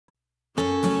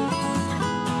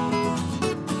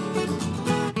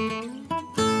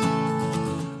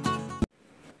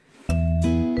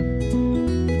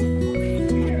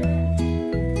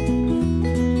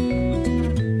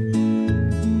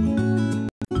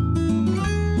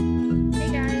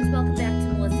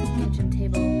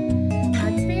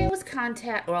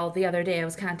the other day I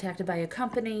was contacted by a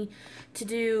company to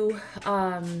do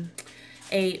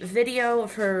a video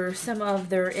for some of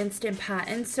their Instant Pot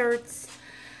inserts.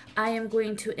 I am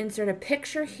going to insert a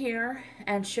picture here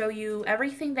and show you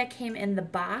everything that came in the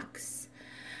box.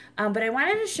 But I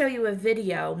wanted to show you a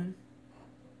video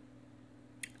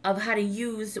of how to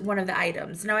use one of the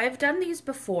items. Now, I've done these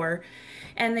before,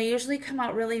 and they usually come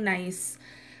out really nice.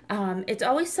 It's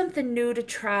always something new to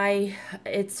try.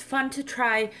 It's fun to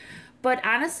try, but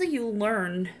honestly, you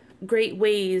learn great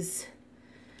ways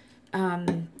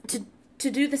to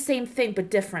do the same thing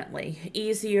but differently,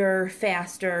 easier,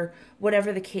 faster,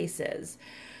 whatever the case is.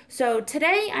 So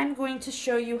today I'm going to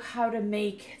show you how to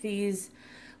make these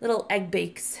little egg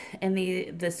bakes in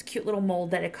this cute little mold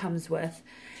that it comes with.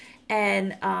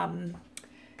 And I'm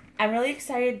really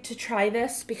excited to try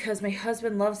this because my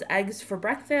husband loves eggs for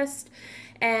breakfast,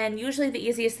 and usually the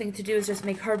easiest thing to do is just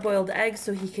make hard-boiled eggs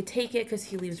so he could take it because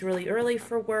he leaves really early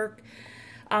for work.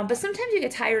 But sometimes you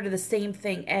get tired of the same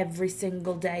thing every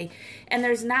single day, and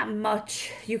there's not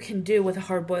much you can do with a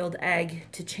hard-boiled egg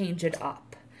to change it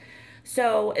up.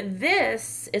 So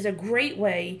this is a great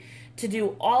way to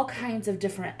do all kinds of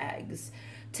different eggs.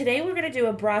 Today we're going to do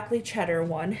a broccoli cheddar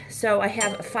one. So I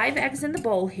have 5 eggs in the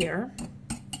bowl here,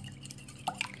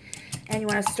 and you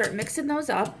want to start mixing those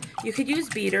up. You could use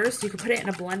beaters. You could put it in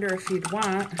a blender if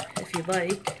you'd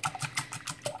like.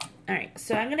 All right,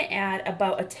 so I'm going to add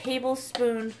about a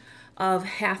tablespoon of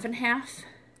half and half.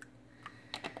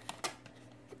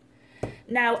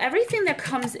 Now, everything that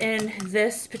comes in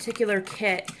this particular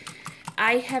kit,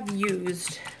 I have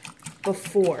used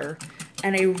before,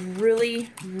 and I really,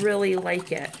 really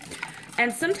like it.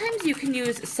 And sometimes you can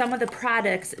use some of the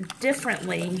products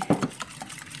differently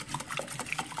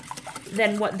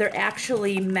than what they're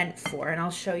actually meant for, and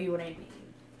I'll show you what I mean.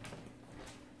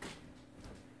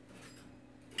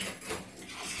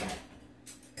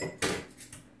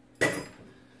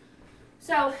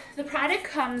 So the product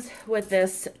comes with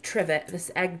this trivet, this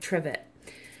egg trivet.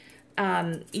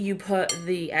 You put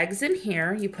the eggs in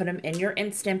here, you put them in your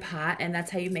Instant Pot, and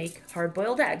that's how you make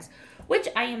hard-boiled eggs, which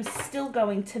I am still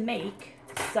going to make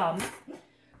some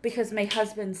because my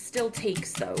husband still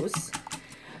takes those.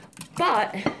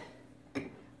 But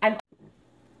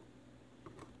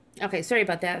okay, sorry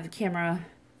about that, the camera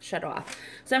shut off.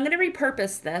 So I'm going to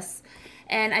repurpose this.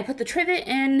 And I put the trivet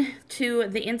into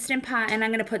the Instant Pot, and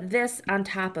I'm going to put this on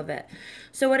top of it.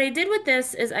 So what I did with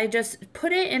this is I just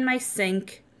put it in my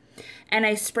sink, and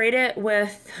I sprayed it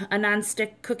with a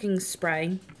nonstick cooking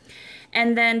spray.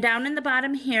 And then down in the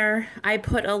bottom here, I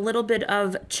put a little bit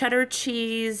of cheddar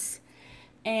cheese,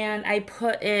 and I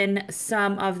put in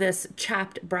some of this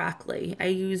chopped broccoli. I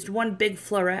used 1 big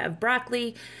floret of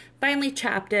broccoli, finely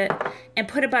chopped it, and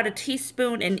put about a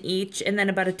teaspoon in each, and then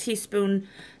about a teaspoon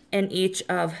in each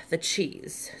of the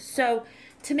cheese. So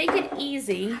to make it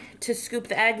easy to scoop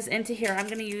the eggs into here, I'm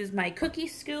going to use my cookie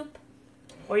scoop,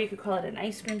 or you could call it an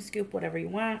ice cream scoop, whatever you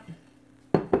want.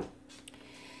 And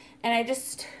I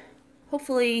just,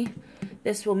 hopefully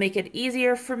this will make it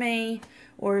easier for me,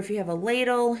 or if you have a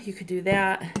ladle, you could do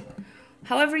that.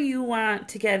 However you want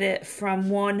to get it from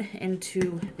one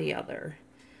into the other.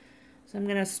 So I'm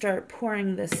going to start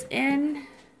pouring this in.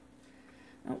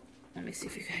 Let me see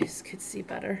if you guys could see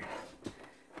better.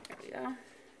 There we go.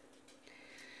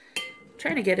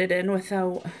 Trying to get it in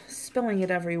without spilling it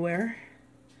everywhere.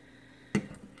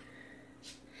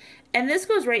 And this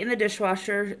goes right in the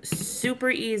dishwasher. Super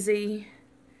easy.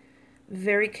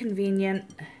 Very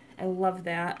convenient. I love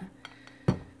that.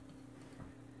 So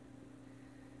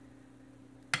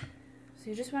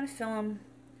you just want to fill them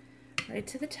right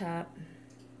to the top.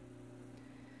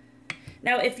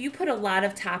 Now, if you put a lot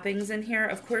of toppings in here,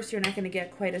 of course, you're not going to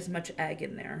get quite as much egg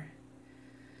in there.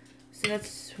 So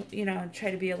that's, you know,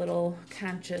 try to be a little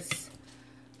conscious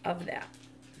of that.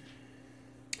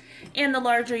 And the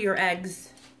larger your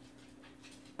eggs,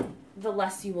 the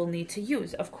less you will need to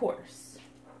use, of course.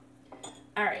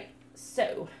 All right,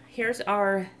 so here's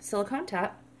our silicone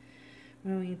top.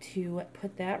 I'm going to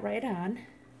put that right on.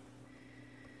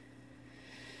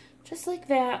 Just like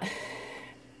that.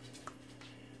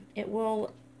 It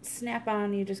will snap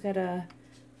on. You just gotta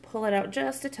pull it out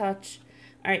just a touch.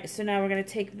 All right, so now we're gonna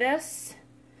take this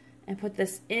and put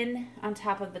this in on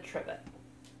top of the trivet.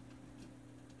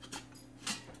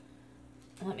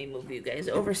 Let me move you guys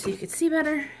over so you can see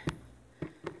better.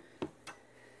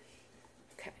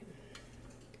 Okay.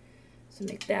 So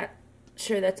make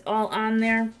sure that's all on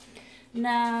there.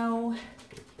 Now,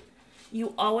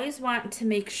 you always want to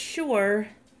make sure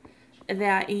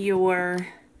that your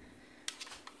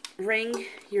ring,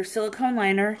 your silicone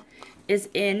liner, is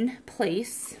in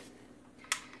place.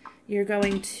 you're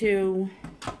going to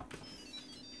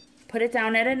put it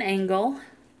down at an angle.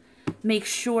 Make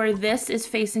sure this is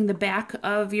facing the back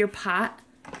of your pot.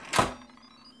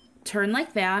 Turn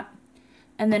like that.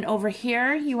 And then over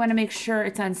here, you want to make sure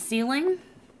it's on sealing.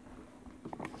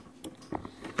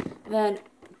 Then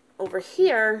over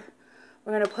here,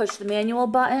 we're going to push the manual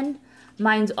button.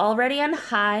 Mine's already on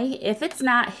high. If it's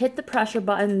not, hit the pressure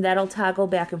button. That'll toggle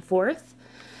back and forth.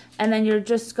 And then you're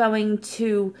just going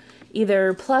to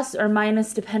either plus or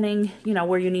minus depending, you know,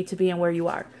 where you need to be and where you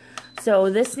are. So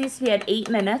this needs to be at 8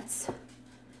 minutes,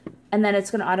 and then it's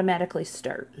going to automatically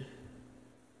start.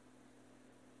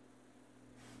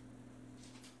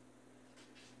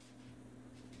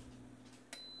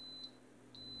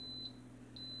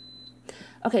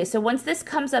 Okay, so once this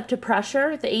comes up to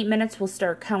pressure, the 8 minutes will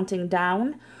start counting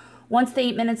down. Once the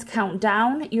 8 minutes count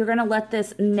down, you're going to let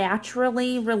this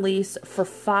naturally release for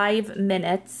 5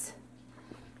 minutes.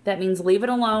 That means leave it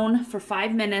alone for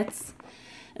 5 minutes.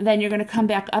 Then you're going to come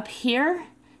back up here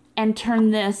and turn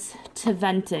this to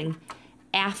venting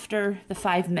after the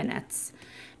 5 minutes.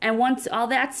 And once all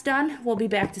that's done, we'll be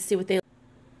back to see what they look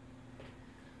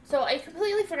like. So I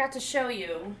completely forgot to show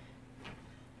you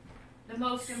the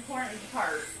most important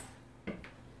part,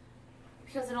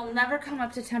 because it'll never come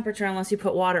up to temperature unless you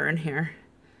put water in here.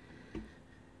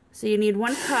 So you need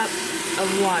 1 cup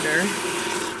of water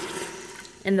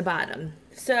in the bottom.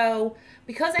 So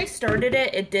because I started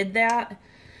it, it did that,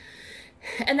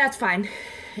 and that's fine.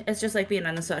 It's just like being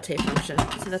on the saute function,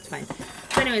 so that's fine.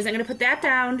 So anyways, I'm gonna put that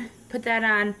down, put that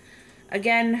on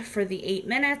again for the 8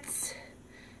 minutes.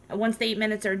 And once the 8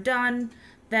 minutes are done,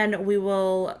 then we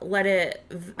will let it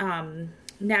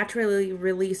naturally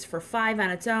release for 5 on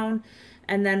its own,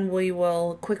 and then we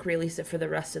will quick release it for the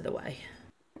rest of the way.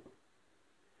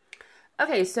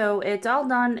 Okay, so it's all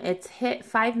done. It's hit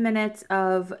 5 minutes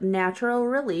of natural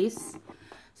release.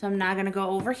 So I'm now gonna go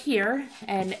over here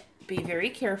and be very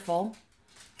careful.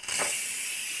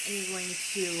 And you're going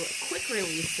to quick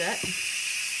release it.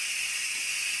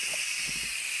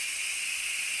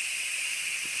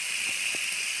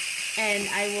 And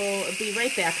I will be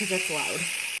right back because it's loud.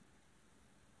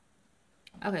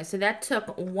 Okay, so that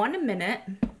took 1 minute.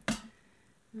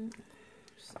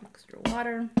 Just extra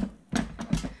water.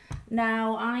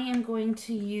 Now I am going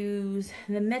to use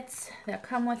the mitts that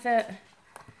come with it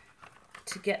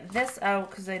to get this out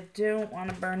because I don't want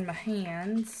to burn my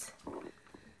hands.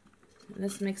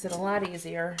 This makes it a lot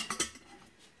easier.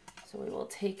 So we will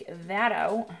take that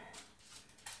out.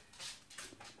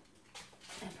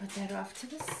 And put that off to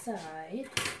the side.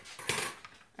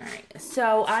 Alright,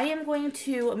 so I am going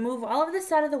to move all of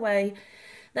this out of the way,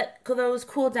 let those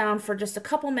cool down for just a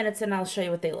couple minutes, and I'll show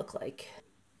you what they look like.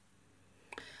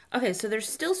 Okay, so they're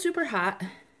still super hot.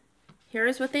 Here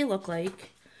is what they look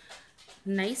like.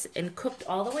 Nice and cooked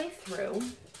all the way through.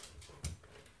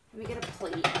 Let me get a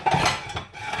plate.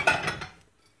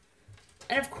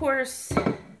 And of course,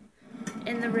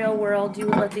 in the real world, you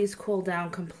would let these cool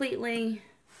down completely.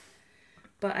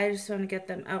 But I just want to get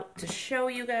them out to show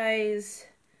you guys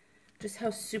just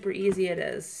how super easy it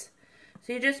is.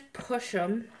 So you just push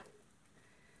them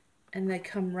and they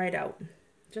come right out.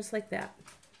 Just like that.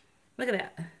 Look at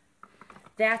that.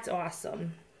 That's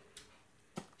awesome.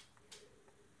 So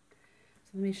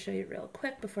let me show you real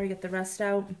quick before I get the rest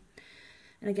out.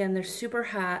 And again, they're super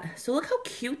hot. So look how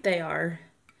cute they are.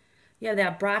 You have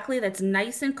that broccoli that's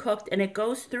nice and cooked, and it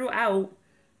goes throughout.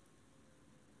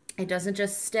 It doesn't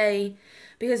just stay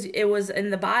because it was in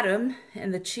the bottom,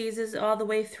 and the cheese is all the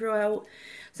way throughout.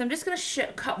 So I'm just going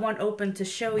to cut one open to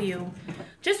show you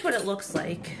just what it looks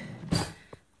like.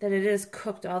 That it is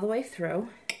cooked all the way through.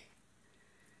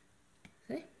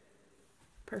 See?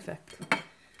 Perfect. I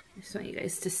just want you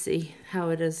guys to see how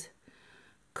it is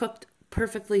cooked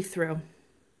perfectly through.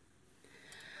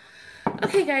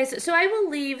 Okay guys, so I will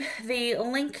leave the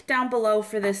link down below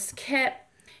for this kit.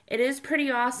 It is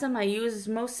pretty awesome. I use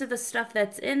most of the stuff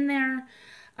that's in there.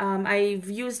 I've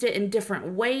used it in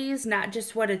different ways, not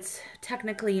just what it's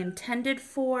technically intended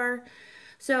for.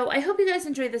 So I hope you guys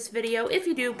enjoyed this video. If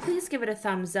you do, please give it a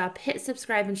thumbs up, hit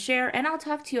subscribe and share, and I'll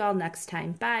talk to you all next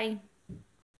time. Bye.